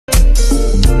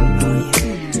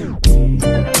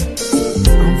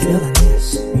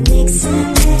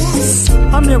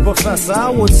professor, I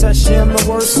will test you in the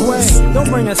worst way. Don't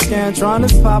bring a scantron,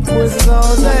 it's pop quizzes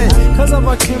all day. Cause of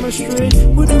our chemistry,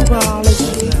 we do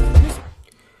biology.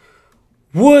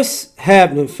 What's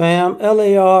happening, fam?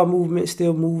 L.A.R. movement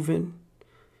still moving.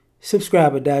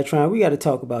 Subscriber Diatron, we got to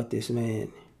talk about this,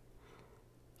 man.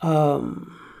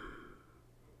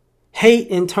 Hate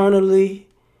internally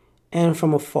and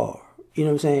from afar. You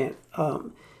know what I'm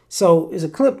saying? So there's a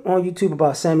clip on YouTube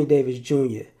about Sammy Davis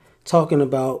Jr. talking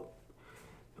about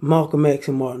Malcolm X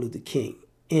and Martin Luther King.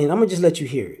 And I'm going to just let you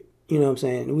hear it. You know what I'm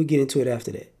saying? And we'll get into it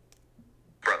after that.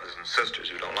 Brothers and sisters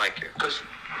who don't like you. Because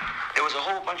there was a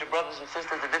whole bunch of brothers and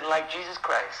sisters that didn't like Jesus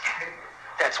Christ.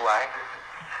 That's why.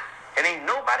 And ain't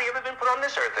nobody ever been put on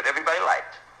this earth that everybody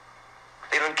liked.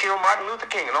 They done killed Martin Luther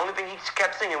King, and the only thing he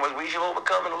kept singing was, "We shall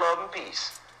overcome in love and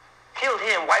peace." Killed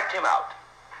him, wiped him out.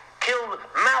 Killed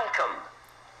Malcolm.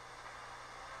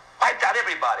 Wiped out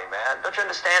everybody, man. Don't you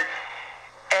understand?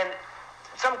 And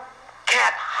some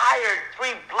cat hired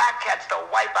 3 black cats to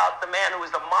wipe out the man who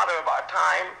was the martyr of our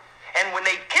time. And when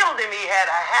they killed him, he had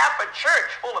a half a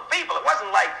church full of people. It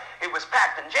wasn't like it was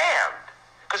packed and jammed.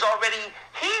 Because already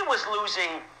he was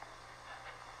losing.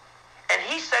 And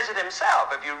he says it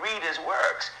himself, if you read his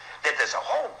works, that there's a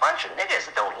whole bunch of niggas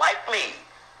that don't like me.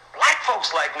 Black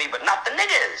folks like me, but not the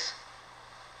niggas.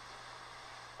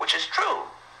 Which is true.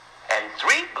 And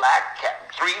 3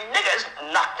 niggas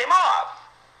knocked him off.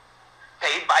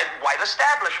 Paid by white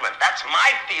establishment. That's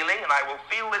my feeling, and I will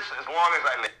feel this as long as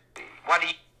I live. What do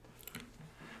you...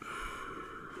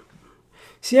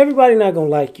 See, everybody not going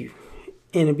to like you.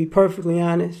 And to be perfectly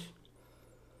honest,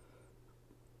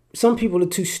 some people are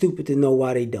too stupid to know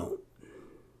why they don't.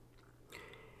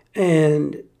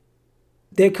 And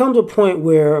there comes a point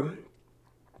where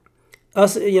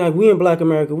us, we in Black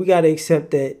America, we got to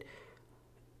accept that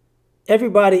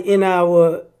everybody in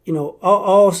our,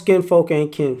 all skin folk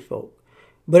ain't kin folk.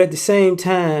 But at the same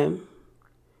time,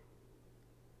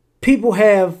 people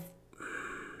have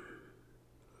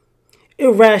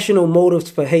irrational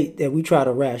motives for hate that we try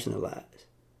to rationalize.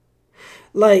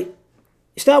 Like,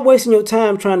 stop wasting your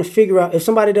time trying to figure out if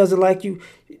somebody doesn't like you.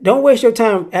 Don't waste your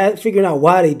time figuring out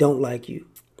why they don't like you.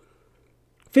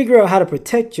 Figure out how to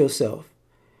protect yourself.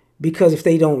 Because if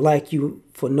they don't like you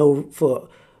for a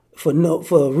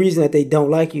reason that they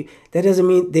don't like you, that doesn't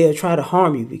mean they'll try to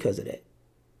harm you because of that.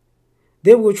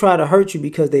 They will try to hurt you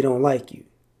because they don't like you.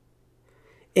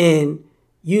 And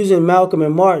using Malcolm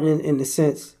and Martin in the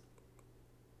sense,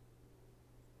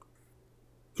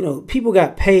 people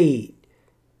got paid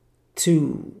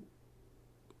to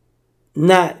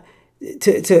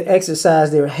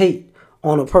exercise their hate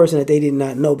on a person that they did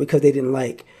not know because they didn't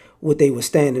like what they were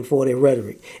standing for, their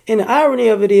rhetoric. And the irony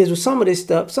of it is, with some of this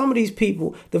stuff, some of these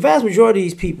people, the vast majority of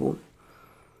these people,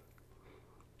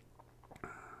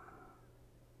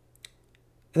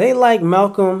 they like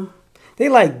Malcolm, they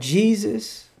like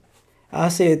Jesus. I'll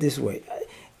say it this way.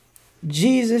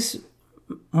 Jesus,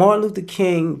 Martin Luther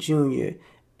King Jr.,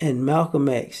 and Malcolm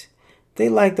X, they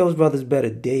like those brothers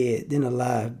better dead than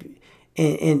alive.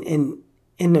 And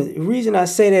the reason I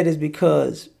say that is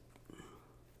because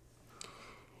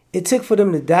it took for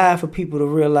them to die for people to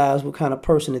realize what kind of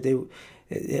person that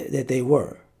they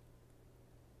were.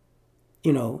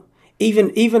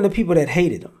 Even the people that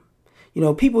hated them.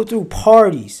 People threw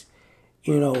parties,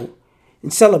 and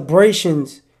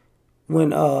celebrations when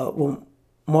Martin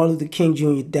Luther King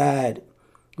Jr. died,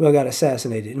 got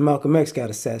assassinated, and Malcolm X got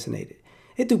assassinated.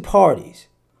 They threw parties.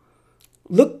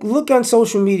 Look on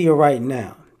social media right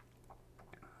now.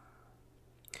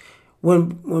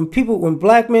 When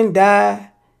black men die,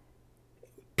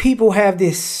 people have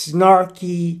this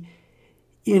snarky,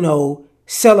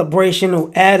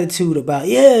 celebrational attitude about,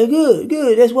 yeah,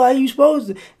 good. That's why you supposed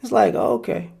to. It's like, oh,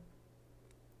 okay.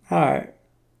 All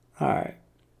right.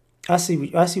 I see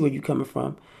where you're coming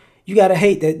from. You gotta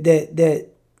hate that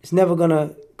it's never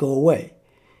gonna go away.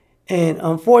 And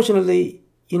unfortunately,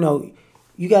 you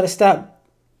gotta stop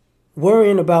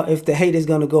worrying about if the hate is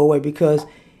gonna go away, because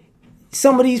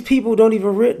some of these people don't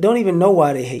even know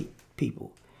why they hate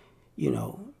people,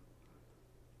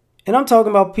 And I'm talking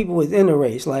about people within the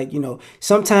race. Like,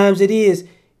 sometimes it is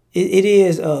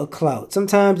clout.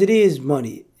 Sometimes it is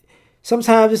money.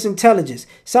 Sometimes it's intelligence.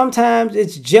 Sometimes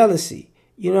it's jealousy.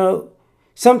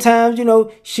 Sometimes,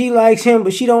 she likes him,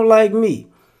 but she don't like me.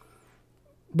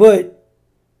 But,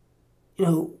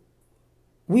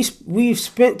 we've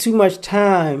spent too much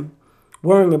time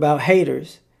worrying about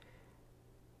haters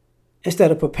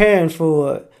instead of preparing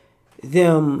for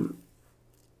them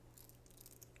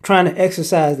trying to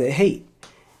exercise their hate,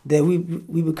 that we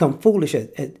become foolish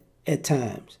at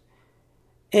times.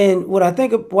 And why I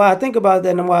think about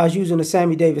that and why I was using the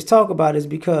Sammy Davis talk about it is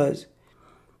because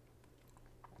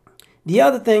the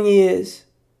other thing is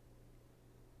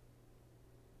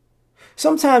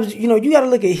sometimes, you got to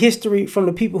look at history from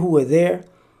the people who were there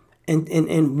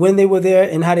and when they were there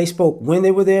and how they spoke when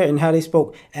they were there and how they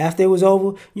spoke after it was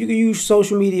over. You can use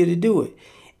social media to do it.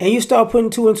 And you start putting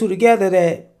two and two together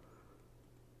that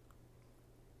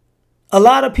a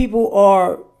lot of people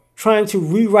are trying to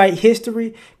rewrite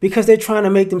history because they're trying to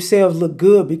make themselves look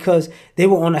good because they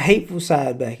were on the hateful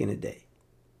side back in the day.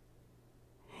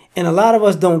 And a lot of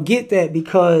us don't get that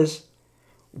because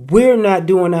we're not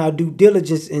doing our due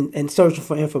diligence and searching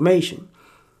for information.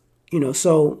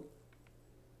 So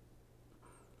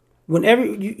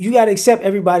you got to accept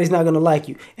everybody's not going to like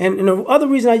you. And the other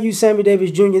reason I use Sammy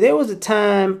Davis Jr., there was a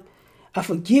time, I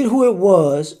forget who it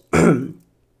was,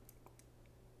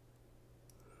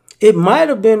 it might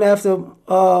have been after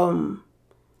Martin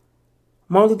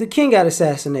Luther King got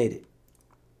assassinated.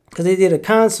 Because they did a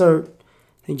concert.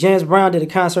 I think James Brown did a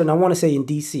concert, and I want to say in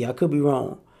D.C. I could be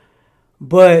wrong.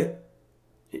 But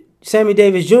Sammy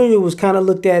Davis Jr. was kind of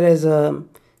looked at as a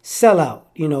sellout.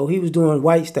 He was doing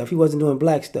white stuff. He wasn't doing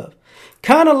black stuff.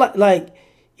 Kind of like,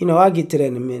 I'll get to that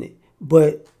in a minute.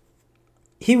 But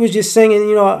he was just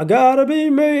singing, I gotta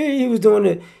be me. He was doing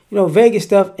the, Vegas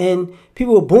stuff. And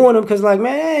people were booing him because like,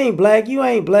 man, I ain't black. You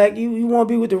ain't black. You want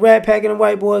to be with the Rat Pack and the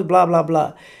white boys, blah, blah,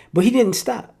 blah. But he didn't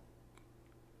stop.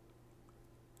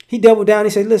 He doubled down.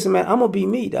 He said, listen, man, I'm going to be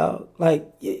me, dog. Like,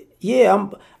 yeah,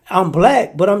 I'm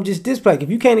black, but I'm just this black. If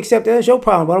you can't accept that, that's your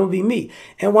problem, but I'm going to be me.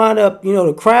 And wound up,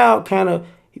 the crowd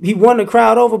he won the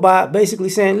crowd over by basically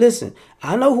saying, listen,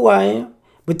 I know who I am,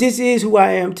 but this is who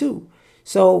I am too.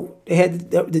 So they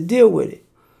had to deal with it.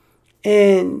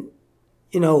 And,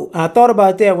 I thought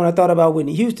about that when I thought about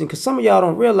Whitney Houston, because some of y'all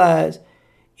don't realize,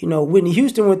 Whitney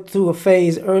Houston went through a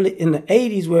phase early in the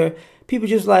 80s where people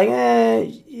just like,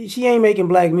 she ain't making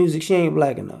black music. She ain't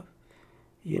black enough.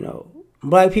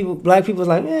 Black people was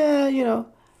like,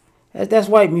 that's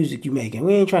white music you making.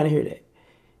 We ain't trying to hear that.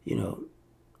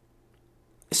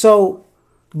 So,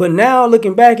 but now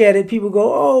looking back at it, people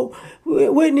go, oh,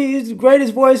 Whitney is the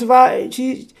greatest voice of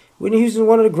Whitney Houston is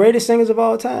one of the greatest singers of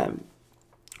all time,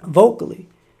 vocally.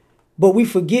 But we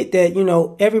forget that,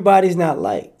 everybody's not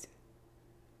liked.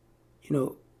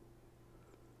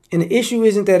 And the issue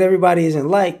isn't that everybody isn't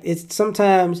liked. It's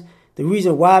sometimes the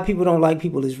reason why people don't like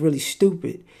people is really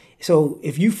stupid. So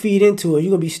if you feed into it,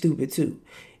 you're going to be stupid too.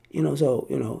 And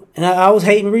I was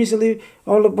hating recently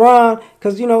on LeBron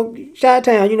because,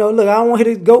 Chi-Town, look, I don't want to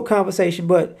hit this GOAT conversation,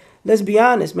 but let's be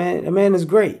honest, man. The man is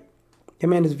great. The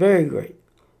man is very great,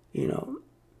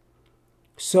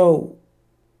 So,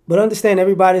 but understand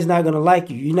everybody's not going to like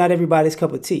you. You're not everybody's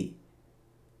cup of tea.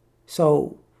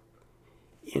 So,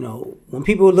 when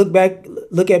people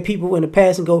look at people in the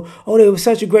past and go, oh, they were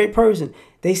such a great person,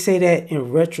 they say that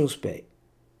in retrospect.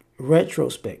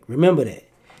 Remember that.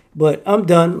 But I'm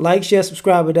done. Like, share,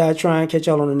 subscribe, or die trying. Catch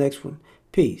y'all on the next one.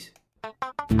 Peace.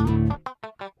 You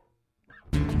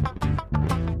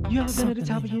ever been at the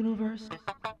top of the universe?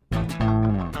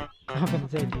 I'm gonna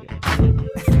tell you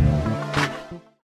that.